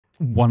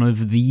one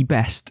of the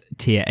best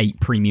tier 8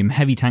 premium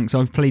heavy tanks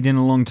I've played in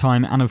a long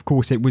time, and of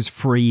course it was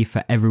free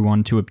for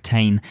everyone to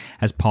obtain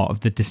as part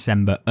of the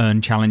December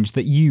Earn Challenge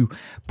that you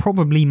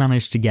probably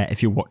managed to get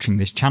if you're watching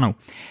this channel.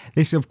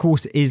 This of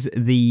course is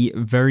the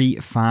very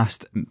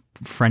fast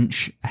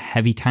French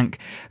heavy tank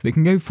that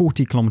can go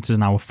 40 kilometers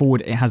an hour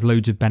forward. It has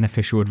loads of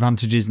beneficial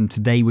advantages, and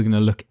today we're going to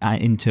look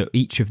into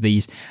each of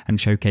these and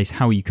showcase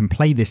how you can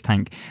play this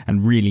tank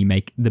and really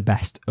make the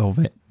best of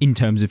it. In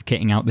terms of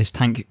kitting out this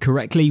tank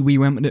correctly, we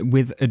went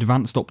with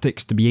advanced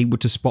optics to be able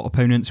to spot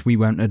opponents, we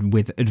went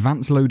with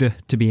advanced loader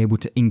to be able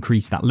to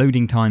increase that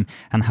loading time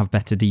and have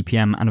better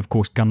DPM, and of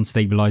course gun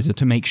stabilizer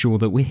to make sure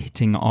that we're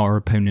hitting our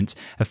opponents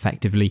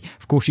effectively.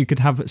 Of course you could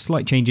have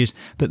slight changes,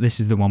 but this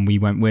is the one we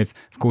went with.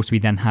 Of course we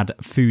then had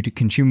food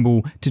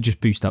consumable to just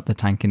boost up the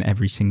tank in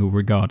every single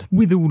regard.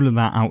 With all of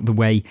that out the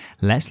way,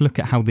 let's look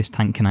at how this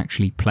tank can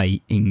actually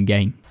play in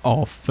game.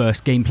 Our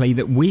first gameplay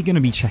that we're going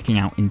to be checking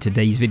out in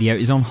today's video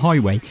is on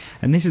Highway,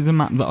 and this is a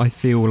map that I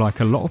feel like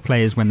a lot of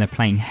players when they're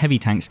playing heavy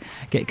tanks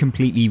get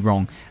completely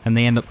wrong, and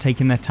they end up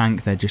taking their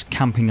tank, they're just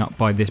camping up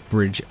by this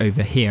bridge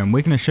over here, and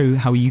we're going to show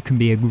how you can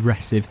be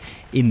aggressive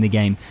in the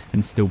game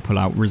and still pull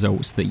out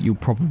results that you'll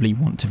probably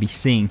want to be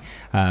seeing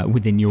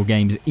within your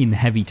games in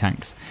heavy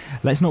tanks.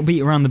 Let's not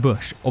beat around the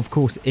bush. Of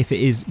course, if it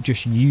is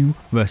just you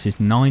versus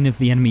 9 of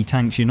the enemy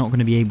tanks, you're not going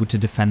to be able to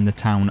defend the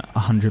town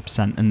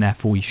 100%, and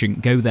therefore you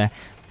shouldn't go there.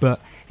 But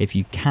if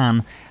you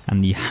can,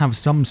 and you have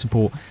some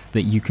support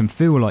that you can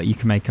feel like you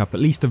can make up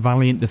at least a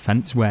valiant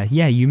defense where,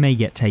 yeah, you may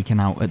get taken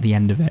out at the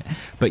end of it,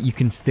 but you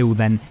can still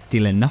then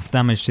deal enough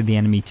damage to the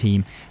enemy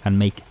team and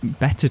make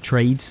better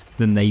trades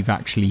than they've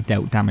actually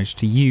dealt damage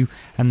to you,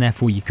 and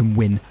therefore you can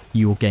win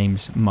your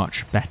games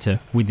much better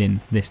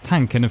within this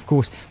tank. And of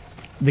course,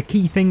 the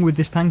key thing with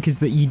this tank is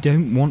that you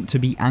don't want to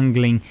be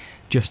angling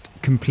just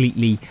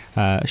completely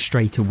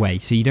straight away.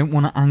 So you don't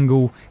want to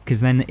angle, because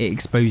then it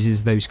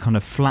exposes those kind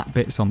of flat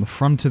bits on the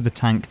front of the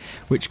tank,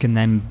 which can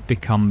then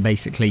become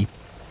basically,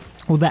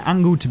 well, they're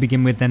angled to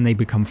begin with, then they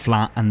become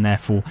flat, and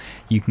therefore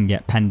you can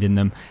get penned in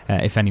them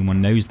if anyone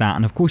knows that.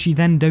 And of course you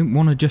then don't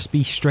want to just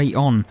be straight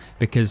on,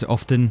 because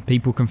often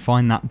people can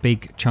find that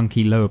big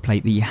chunky lower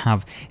plate that you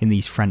have in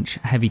these French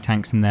heavy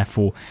tanks, and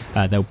therefore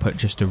they'll put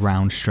just a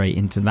round straight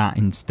into that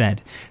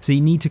instead. So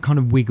you need to kind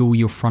of wiggle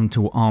your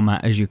frontal armor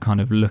as you're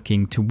kind of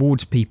looking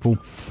towards people,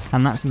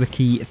 and that's the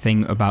key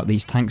thing about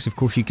these tanks. Of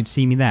course you could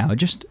see me there, I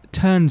just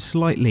turned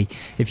slightly.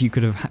 If you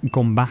could have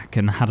gone back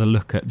and had a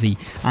look at the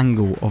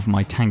angle of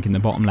my tank in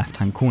the bottom left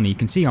hand corner, you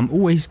can see I'm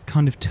always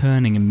kind of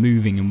turning and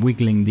moving and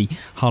wiggling the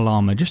hull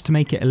armor just to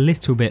make it a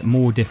little bit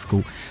more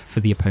difficult for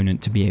the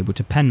opponent to be able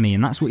to pen me,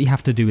 and that's what you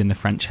have to do in the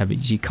French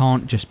heavies. You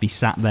can't just be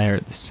sat there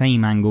at the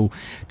same angle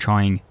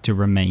trying to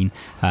remain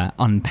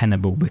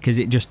unpennable, because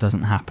it just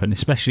doesn't happen,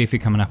 especially if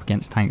you're coming up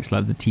against tanks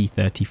like the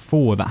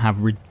T-34 that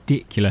have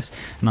ridiculous,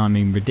 and I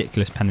mean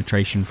ridiculous,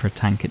 penetration for a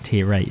tank at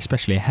tier 8,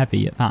 especially a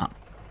heavy at that.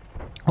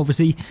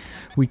 Obviously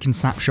we can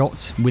snap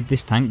shots with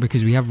this tank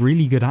because we have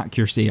really good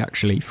accuracy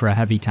actually for a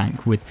heavy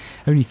tank with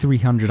only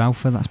 300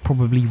 alpha. That's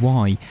probably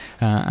why,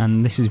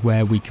 and this is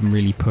where we can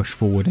really push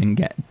forward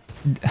and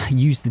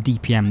use the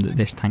DPM that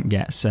this tank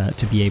gets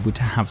to be able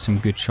to have some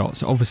good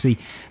shots. Obviously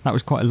that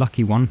was quite a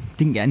lucky one,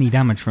 didn't get any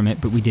damage from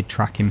it, but we did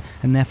track him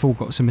and therefore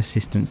got some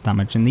assistance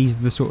damage, and these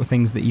are the sort of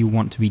things that you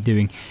want to be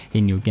doing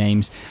in your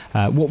games.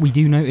 What we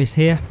do notice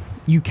here,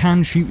 you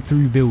can shoot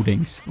through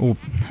buildings, or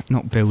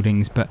not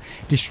buildings, but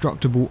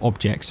destructible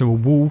objects. So a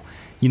wall,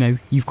 you know,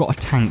 you've got a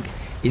tank,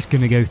 it's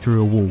going to go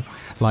through a wall.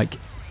 Like,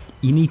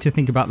 you need to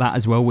think about that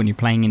as well when you're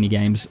playing in your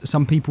games.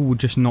 Some people will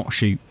just not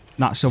shoot.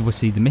 That's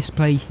obviously the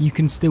misplay. You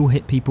can still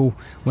hit people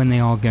when they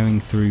are going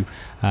through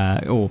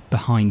or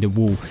behind a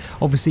wall.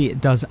 Obviously it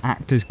does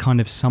act as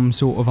kind of some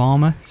sort of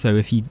armor, so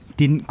if you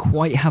didn't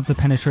quite have the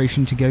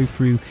penetration to go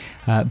through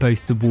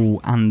both the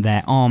wall and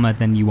their armor,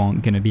 then you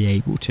aren't going to be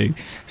able to.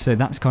 So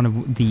that's kind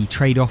of the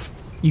trade-off.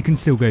 You can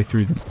still go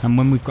through them, and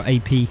when we've got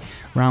AP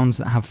rounds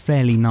that have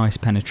fairly nice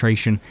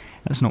penetration,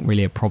 that's not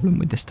really a problem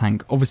with this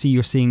tank. Obviously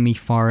you're seeing me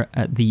fire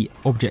at the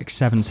Object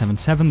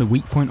 777, the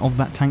weak point of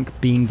that tank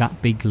being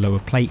that big lower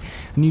plate,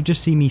 and you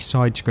just see me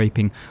side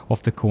scraping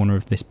off the corner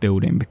of this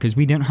building, because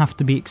we don't have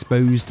to be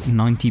exposed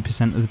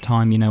 90% of the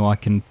time. You know, I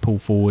can pull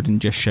forward and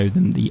just show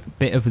them the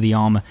bit of the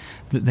armor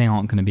that they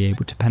aren't going to be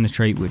able to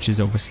penetrate, which is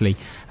obviously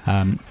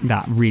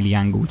that really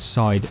angled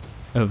side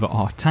of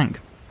our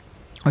tank.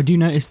 I do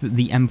notice that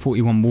the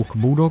M41 Walker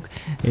Bulldog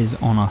is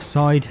on our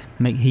side.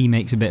 He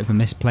makes a bit of a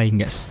misplay and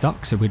gets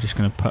stuck, so we're just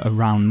going to put a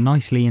round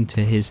nicely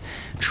into his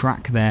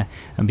track there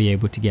and be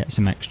able to get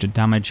some extra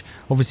damage.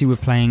 Obviously we're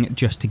playing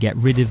just to get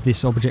rid of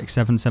this Object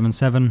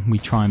 777. We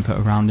try and put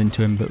a round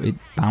into him, but it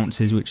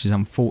bounces, which is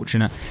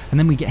unfortunate. And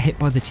then we get hit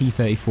by the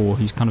T-34,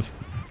 who's kind of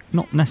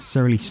not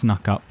necessarily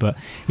snuck up, but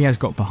he has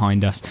got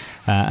behind us.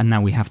 And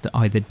now we have to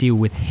either deal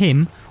with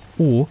him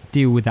or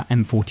deal with that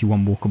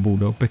M41 Walker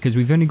Bulldog, because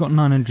we've only got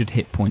 900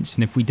 hit points,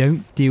 and if we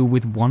don't deal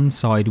with one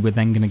side, we're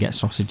then going to get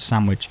sausage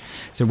sandwich.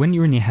 So when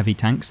you're in your heavy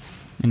tanks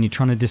and you're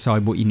trying to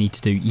decide what you need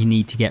to do, you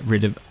need to get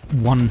rid of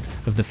one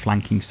of the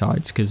flanking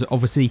sides, because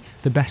obviously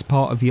the best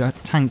part of your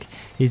tank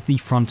is the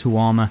frontal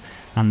armour,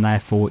 and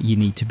therefore you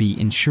need to be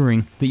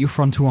ensuring that your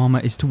frontal armour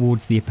is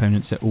towards the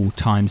opponents at all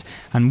times.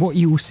 And what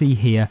you will see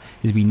here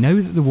is we know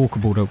that the Walker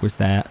Bulldog was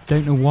there.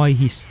 Don't know why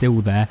he's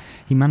still there.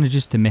 He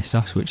manages to miss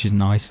us, which is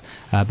nice,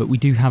 but we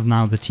do have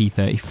now the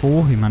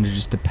T-34 who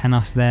manages to pen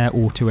us there,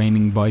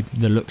 auto-aiming by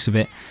the looks of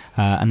it,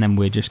 and then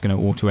we're just going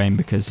to auto-aim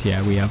because,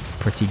 yeah, we have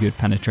pretty good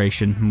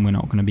penetration and we're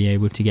not going to be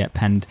able to get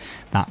penned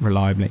that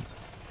reliably.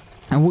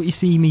 And what you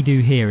see me do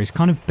here is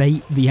kind of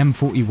bait the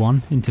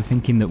M41 into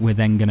thinking that we're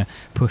then going to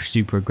push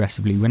super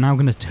aggressively. We're now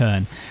going to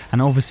turn,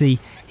 and obviously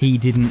he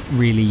didn't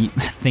really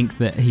think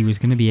that he was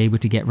going to be able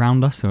to get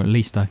round us, or at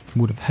least I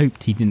would have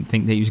hoped he didn't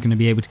think that he was going to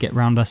be able to get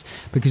round us,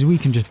 because we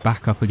can just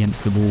back up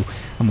against the wall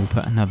and we'll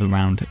put another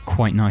round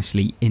quite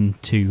nicely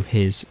into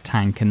his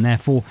tank, and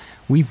therefore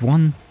we've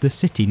won the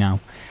city now.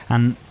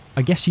 And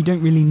I guess you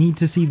don't really need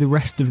to see the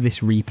rest of this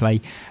replay.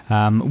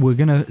 We're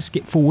going to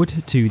skip forward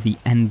to the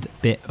end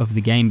bit of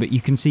the game, but you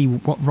can see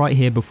what right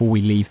here before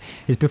we leave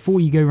is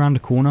before you go round a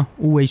corner,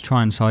 always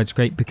try and side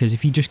scrape, because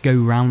if you just go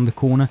round the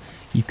corner,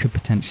 you could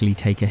potentially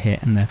take a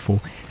hit and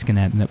therefore it's going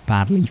to end up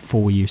badly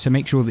for you. So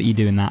make sure that you're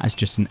doing that as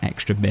just an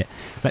extra bit.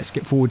 Let's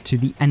skip forward to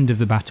the end of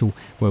the battle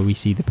where we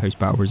see the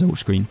post-battle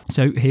results screen.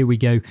 So here we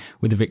go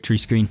with the victory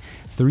screen.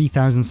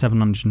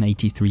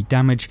 3,783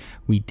 damage.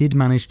 We did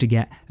manage to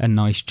get a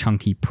nice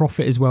chunky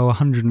profit as well,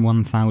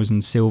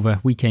 101,000 silver.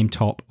 We came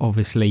top,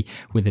 obviously,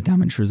 with a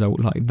damage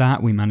result like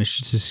that. We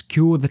managed to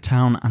secure the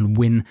town and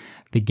win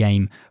the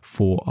game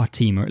for our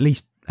team, or at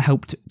least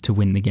helped to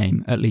win the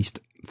game, at least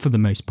for the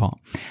most part.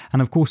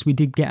 And of course we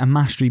did get a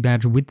mastery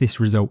badge with this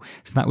result,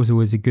 so that was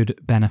always a good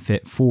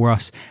benefit for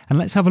us. And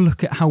let's have a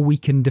look at how we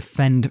can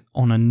defend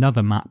on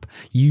another map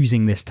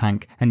using this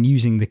tank and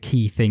using the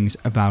key things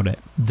about it.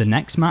 The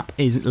next map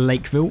is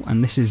Lakeville,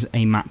 and this is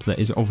a map that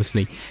is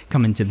obviously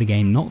come into the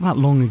game not that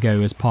long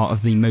ago as part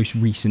of the most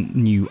recent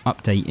new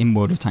update in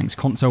World of Tanks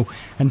console,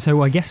 and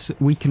so I guess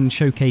we can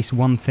showcase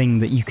one thing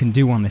that you can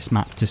do on this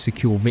map to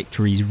secure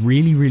victories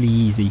really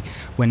easy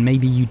when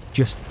maybe you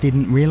just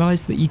didn't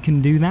realise that you can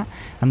do that,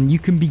 and you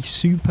can be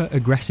super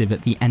aggressive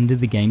at the end of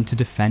the game to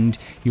defend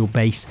your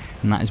base,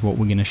 and that is what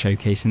we're going to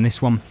showcase in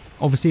this one.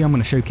 Obviously I'm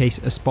going to showcase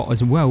a spot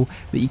as well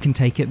that you can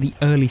take at the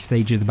early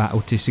stage of the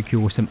battle to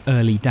secure some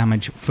early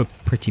damage for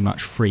pretty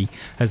much free,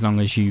 as long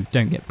as you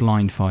don't get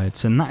blind fired,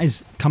 so that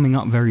is coming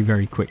up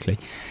very quickly.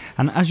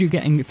 And as you're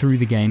getting through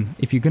the game,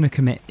 if you're going to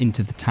commit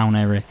into the town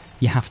area,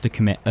 you have to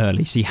commit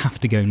early, so you have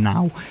to go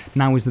now.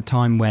 Now is the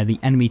time where the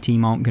enemy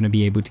team aren't going to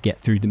be able to get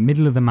through the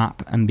middle of the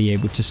map and be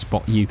able to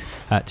spot you,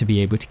 to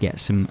be able to get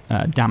some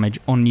damage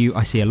on you.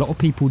 I see a lot of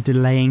people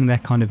delaying their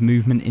kind of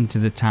movement into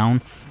the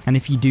town, and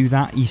if you do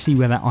that, you see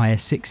where that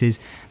IS-6 is.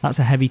 That's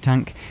a heavy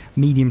tank.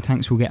 Medium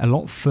tanks will get a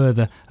lot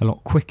further, a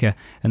lot quicker,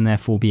 and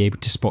therefore be able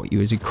to spot you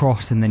as you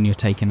cross, and then you're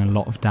taking a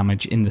lot of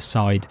damage in the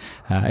side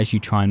as you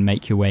try and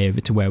make your way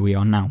over to where we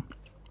are now.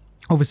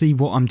 Obviously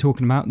what I'm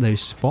talking about,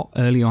 those spot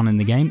early on in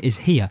the game, is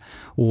here,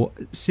 or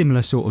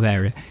similar sort of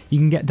area. You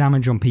can get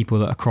damage on people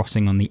that are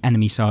crossing on the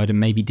enemy side and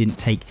maybe didn't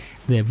take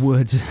the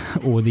words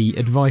or the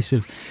advice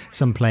of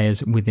some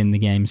players within the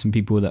game, some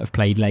people that have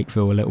played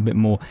Lakeville a little bit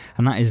more,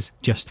 and that is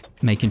just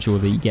making sure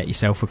that you get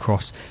yourself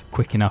across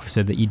quick enough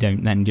so that you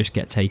don't then just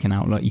get taken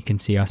out. Like you can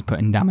see us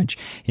putting damage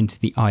into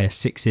the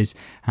IS-6s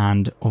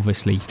and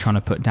obviously trying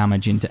to put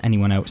damage into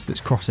anyone else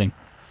that's crossing.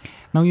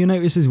 Now you'll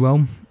notice as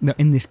well that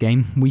in this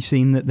game we've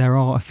seen that there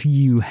are a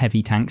few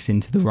heavy tanks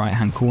into the right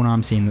hand corner.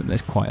 I'm seeing that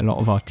there's quite a lot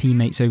of our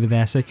teammates over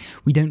there, so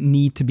we don't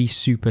need to be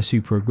super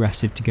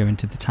aggressive to go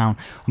into the town.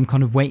 I'm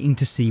kind of waiting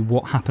to see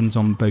what happens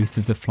on both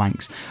of the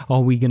flanks.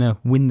 Are we going to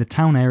win the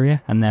town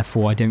area and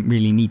therefore I don't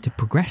really need to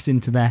progress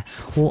into there,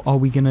 or are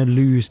we going to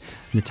lose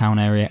the town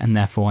area and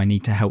therefore I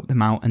need to help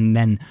them out and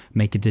then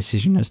make a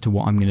decision as to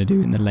what I'm going to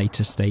do in the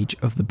later stage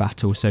of the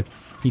battle? So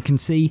you can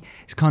see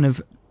it's kind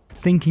of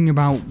thinking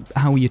about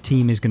how your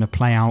team is going to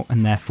play out,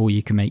 and therefore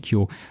you can make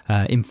your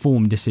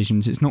informed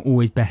decisions. It's not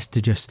always best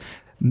to just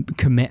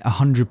commit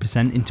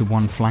 100% into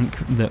one flank,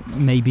 that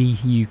maybe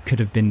you could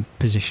have been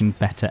positioned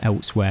better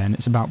elsewhere, and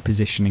it's about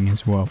positioning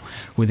as well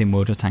within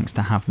World of Tanks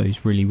to have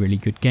those really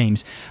good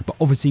games. But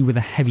obviously with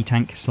a heavy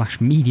tank /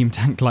 medium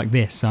tank like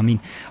this, I mean,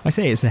 I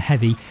say it's a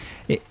heavy,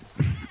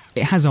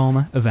 it has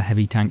armour of a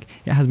heavy tank,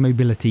 it has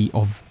mobility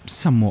of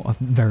somewhat a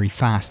very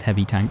fast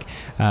heavy tank,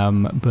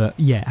 but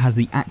yeah, it has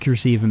the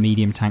accuracy of a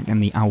medium tank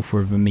and the alpha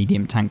of a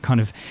medium tank, kind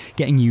of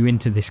getting you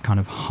into this kind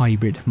of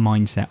hybrid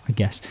mindset, I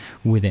guess,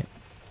 with it.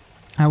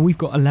 We've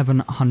got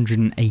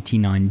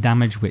 1189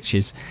 damage, which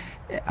is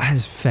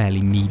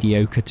fairly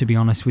mediocre, to be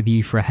honest with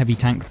you, for a heavy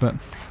tank, but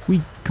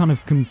we kind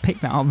of can pick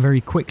that up very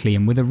quickly,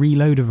 and with a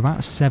reload of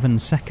about 7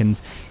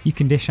 seconds you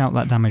can dish out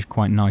that damage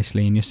quite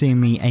nicely. And you're seeing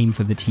me aim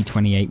for the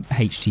T28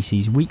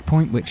 HTC's weak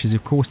point, which is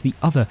of course the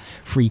other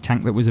free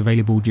tank that was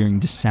available during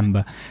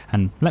December,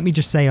 and let me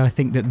just say I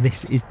think that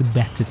this is the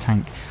better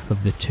tank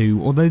of the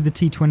two, although the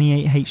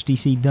T28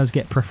 HTC does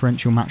get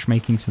preferential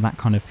matchmaking, so that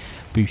kind of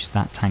boosts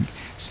that tank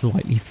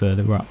slightly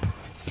further up.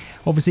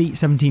 Obviously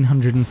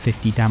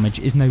 1750 damage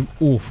is no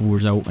awful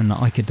result, and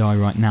I could die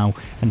right now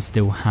and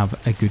still have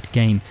a good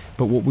game,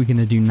 but what we're going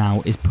to do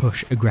now is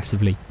push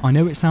aggressively. I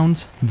know it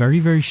sounds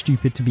very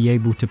stupid to be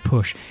able to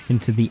push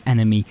into the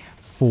enemy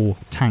 4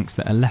 tanks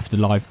that are left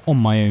alive on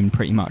my own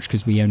pretty much,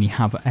 because we only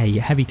have a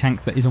heavy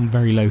tank that is on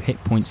very low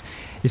hit points.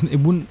 It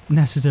wouldn't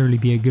necessarily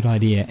be a good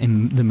idea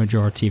in the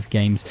majority of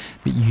games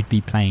that you'd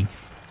be playing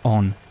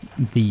on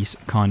these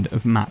kind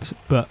of maps,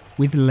 but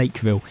with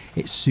Lakeville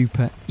it's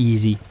super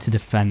easy to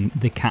defend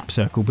the cap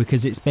circle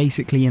because it's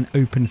basically an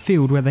open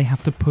field where they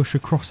have to push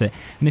across it,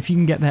 and if you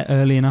can get there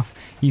early enough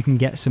you can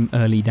get some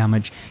early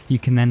damage. You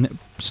can then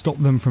stop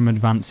them from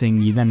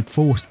advancing, you then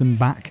force them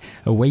back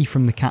away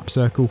from the cap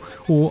circle,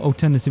 or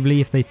alternatively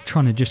if they're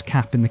trying to just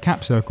cap in the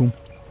cap circle,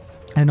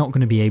 they're not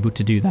going to be able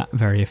to do that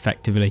very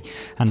effectively.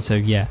 And so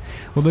yeah,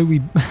 although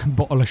we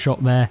bottle a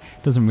shot there,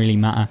 doesn't really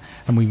matter,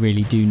 and we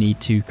really do need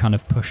to kind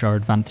of push our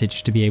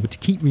advantage to be able to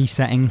keep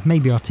resetting.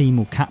 Maybe our team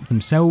will cap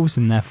themselves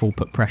and therefore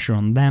put pressure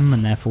on them,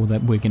 and therefore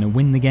that we're going to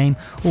win the game,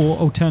 or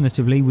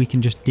alternatively we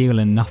can just deal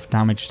enough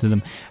damage to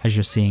them as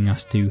you're seeing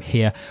us do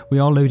here. We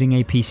are loading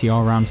a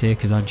PCR rounds here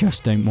because I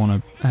just don't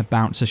want to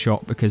bounce a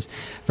shot, because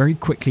very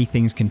quickly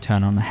things can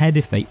turn on the head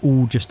if they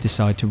all just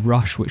decide to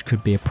rush, which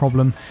could be a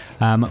problem,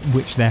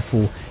 which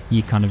therefore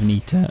you kind of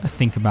need to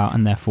think about,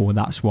 and therefore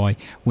that's why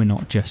we're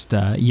not just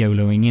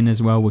YOLOing in as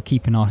well. We're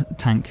keeping our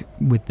tank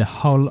with the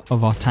hull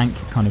of our tank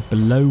kind of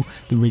below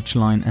the ridge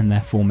line, and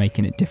therefore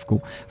making it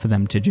difficult for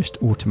them to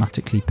just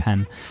automatically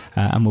pen,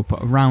 and we'll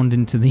put a round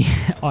into the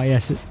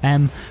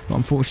ISM, but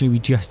unfortunately we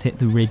just hit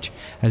the ridge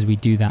as we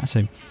do that.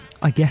 So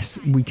I guess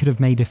we could have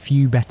made a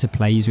few better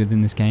plays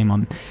within this game.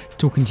 I'm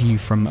talking to you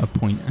from a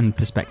point and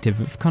perspective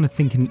of kind of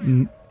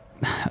thinking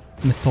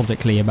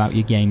methodically about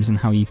your games and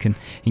how you can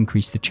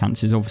increase the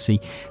chances.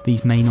 Obviously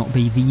these may not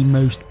be the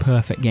most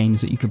perfect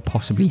games that you could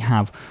possibly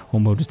have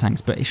on World of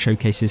Tanks, but it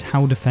showcases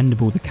how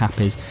defendable the cap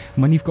is,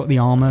 and when you've got the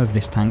armour of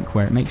this tank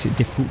where it makes it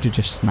difficult to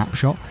just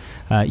snapshot,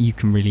 you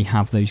can really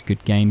have those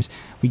good games.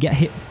 We get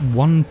hit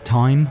one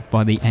time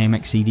by the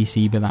AMX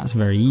CDC, but that's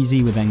very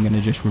easy. We're then going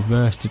to just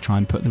reverse to try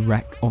and put the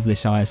wreck of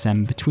this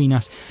ISM between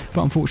us,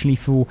 but unfortunately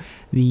for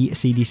the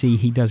CDC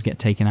he does get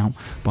taken out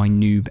by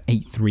Noob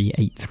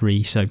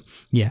 8383. So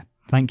yeah,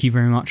 thank you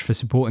very much for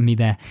supporting me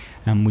there,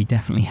 and we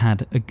definitely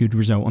had a good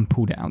result and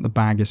pulled it out the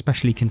bag,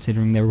 especially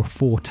considering there were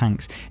 4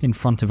 tanks in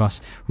front of us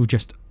with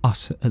just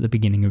us at the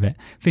beginning of it.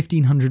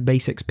 1500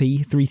 base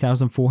XP,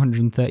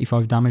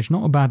 3435 damage,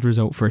 not a bad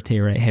result for a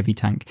tier 8 heavy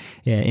tank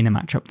in a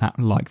matchup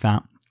like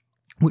that.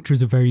 Which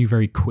was a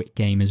very quick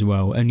game as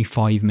well, only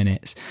 5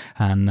 minutes,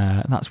 and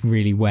that's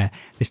really where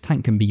this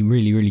tank can be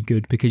really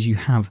good, because you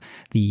have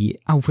the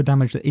alpha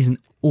damage that isn't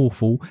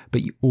awful,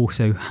 but you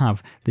also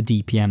have the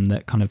DPM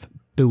that kind of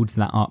builds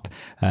that up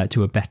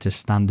to a better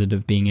standard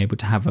of being able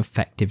to have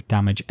effective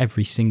damage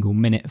every single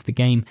minute of the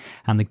game,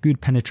 and the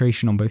good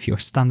penetration on both your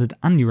standard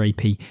and your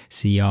AP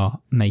CR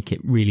make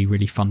it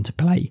really fun to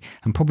play,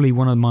 and probably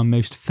one of my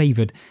most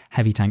favoured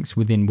heavy tanks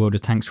within World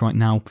of Tanks right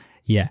now.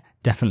 Yeah,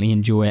 definitely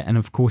enjoy it, and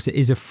of course it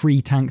is a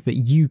free tank that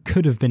you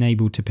could have been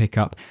able to pick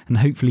up, and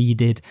hopefully you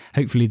did.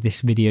 Hopefully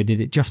this video did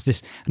it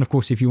justice, and of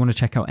course if you want to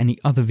check out any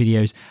other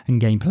videos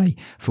and gameplay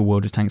for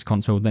World of Tanks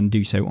console, then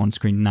do so on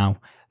screen now.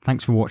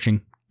 Thanks for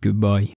watching, goodbye.